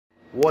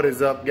What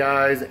is up,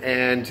 guys?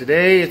 And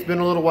today it's been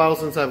a little while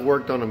since I've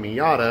worked on a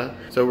Miata,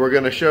 so we're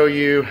going to show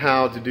you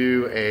how to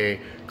do a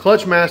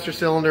clutch master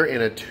cylinder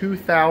in a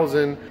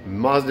 2000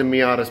 Mazda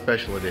Miata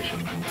Special Edition.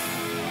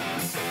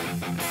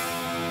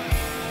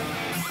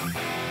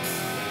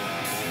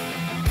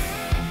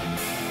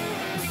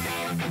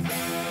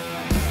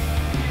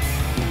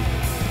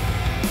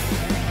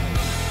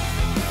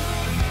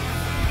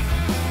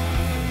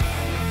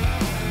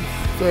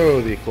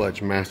 So the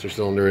clutch master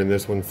cylinder in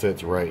this one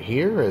sits right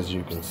here, as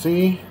you can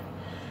see.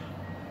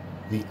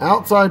 The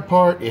outside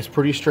part is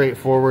pretty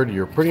straightforward.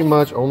 You're pretty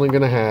much only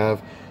going to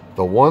have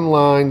the one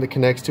line that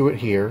connects to it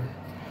here,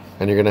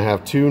 and you're going to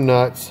have two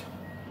nuts,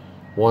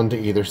 one to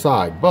either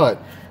side. But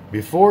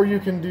before you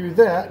can do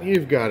that,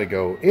 you've got to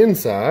go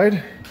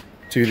inside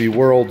to the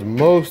world's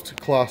most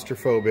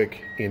claustrophobic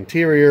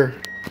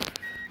interior,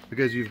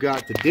 because you've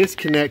got to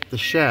disconnect the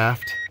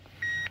shaft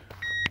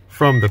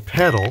from the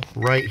pedal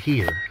right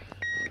here.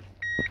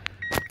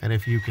 And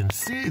if you can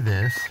see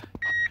this,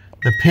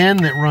 the pin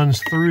that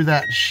runs through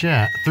that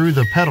shaft, through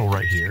the pedal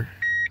right here,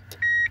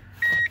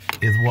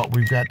 is what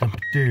we've got to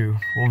do,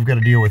 what we've got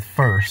to deal with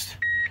first.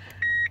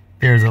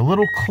 There's a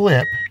little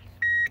clip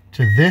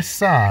to this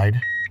side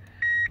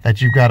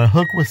that you've got to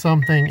hook with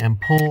something and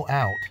pull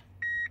out.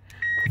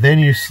 Then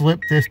you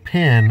slip this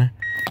pin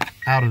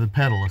out of the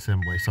pedal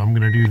assembly. So I'm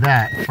going to do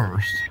that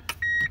first.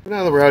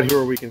 Now that we're out here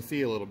where we can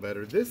see a little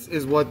better, this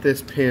is what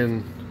this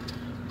pin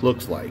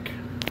looks like.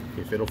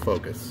 If it'll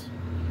focus.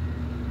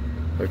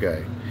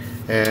 Okay,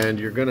 and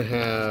you're gonna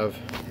have,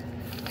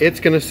 it's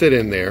gonna sit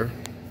in there,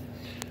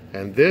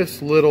 and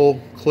this little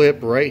clip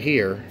right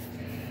here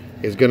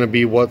is gonna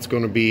be what's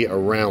gonna be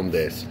around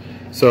this.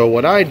 So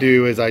what I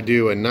do is I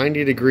do a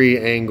 90-degree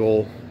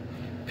angle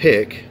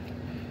pick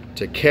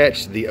to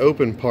catch the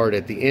open part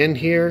at the end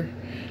here,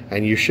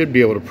 and you should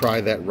be able to pry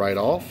that right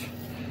off.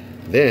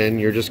 Then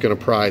you're just gonna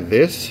pry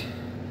this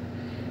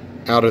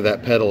out of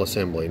that pedal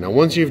assembly. Now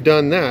once you've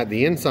done that,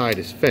 the inside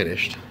is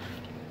finished.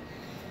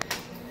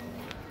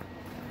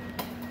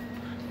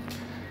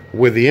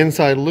 With the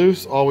inside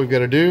loose, all we've got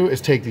to do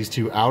is take these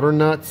two outer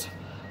nuts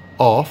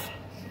off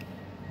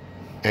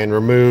and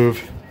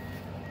remove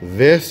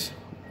this,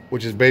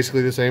 which is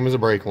basically the same as a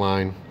brake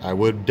line. I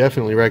would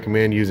definitely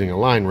recommend using a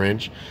line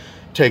wrench.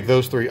 Take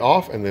those three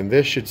off, and then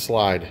this should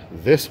slide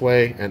this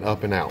way and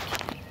up and out.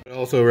 I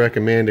also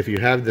recommend, if you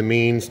have the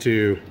means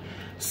to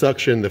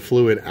suction the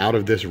fluid out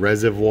of this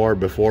reservoir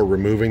before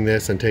removing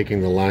this and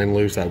taking the line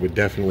loose, I would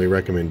definitely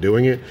recommend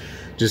doing it.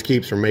 Just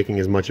keeps from making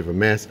as much of a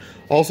mess.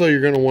 Also,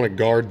 you're going to want to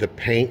guard the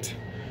paint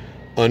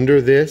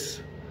under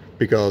this,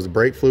 because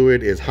brake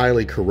fluid is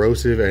highly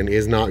corrosive and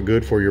is not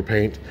good for your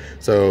paint.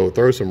 So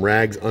throw some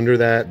rags under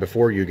that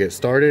before you get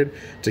started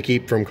to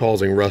keep from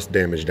causing rust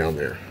damage down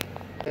there.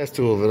 The last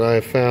tool that I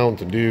have found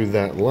to do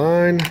that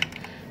line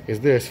is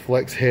this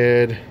flex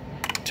head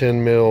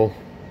 10mm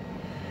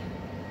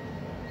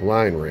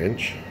line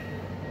wrench.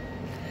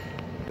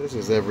 This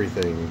is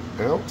everything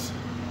out.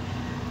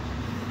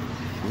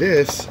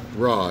 This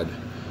rod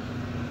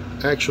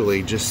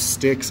actually just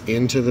sticks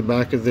into the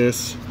back of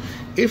this.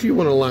 If you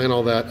want to line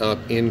all that up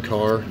in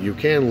car, you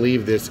can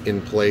leave this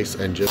in place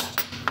and just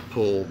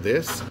pull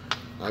this.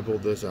 I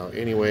pulled this out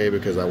anyway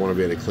because I want to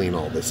be able to clean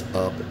all this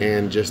up,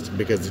 and just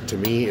because to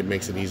me it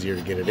makes it easier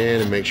to get it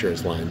in and make sure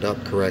it's lined up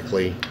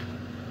correctly.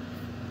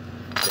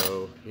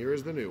 So here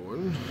is the new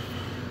one.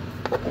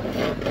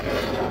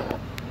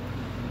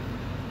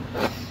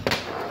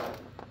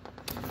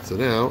 So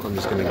now I'm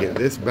just going to get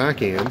this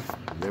back in,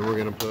 and then we're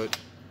going to put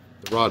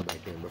the rod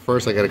back in. But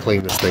first I got to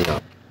clean this thing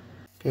up.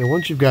 Okay,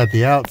 once you've got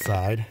the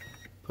outside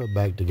put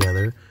back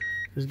together,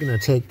 I'm just going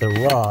to take the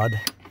rod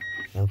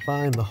and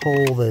find the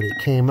hole that it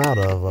came out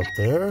of up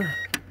there.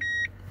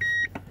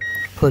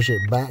 Push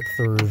it back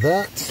through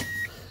that.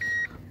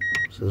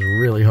 This is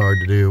really hard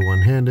to do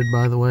one-handed,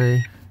 by the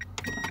way.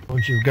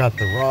 Once you've got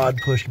the rod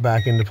pushed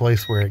back into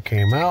place where it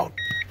came out,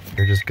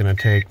 you're just going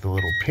to take the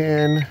little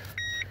pin,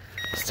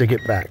 stick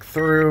it back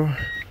through.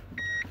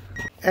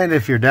 And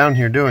if you're down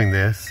here doing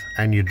this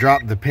and you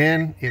drop the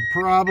pin, it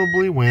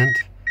probably went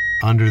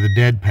under the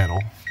dead pedal.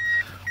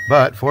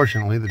 But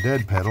fortunately, the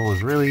dead pedal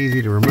is really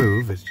easy to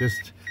remove. It's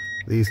just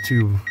these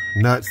two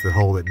nuts that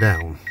hold it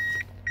down.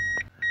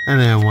 And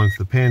then once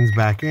the pin's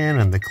back in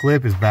and the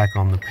clip is back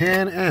on the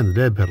pin and the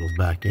dead pedal's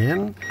back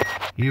in,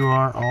 you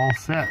are all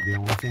set. The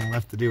only thing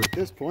left to do at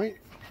this point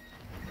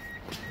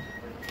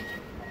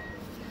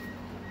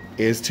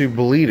is to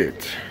bleed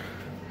it.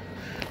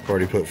 I've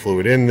already put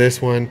fluid in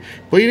this one.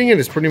 Bleeding it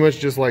is pretty much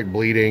just like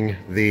bleeding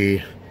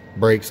the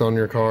brakes on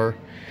your car.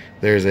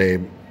 There's a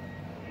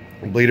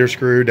bleeder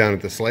screw down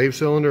at the slave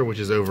cylinder, which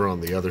is over on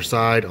the other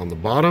side on the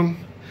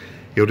bottom.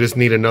 You'll just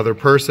need another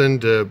person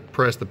to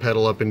press the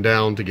pedal up and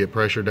down to get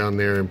pressure down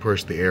there and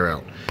push the air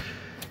out.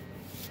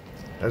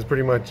 That's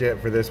pretty much it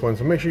for this one.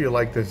 So make sure you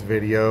like this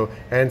video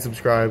and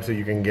subscribe so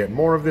you can get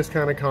more of this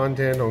kind of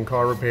content on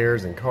car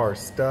repairs and car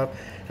stuff.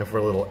 And for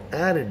a little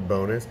added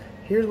bonus,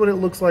 here's what it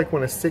looks like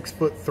when a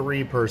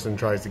 6'3" person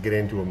tries to get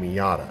into a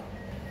Miata.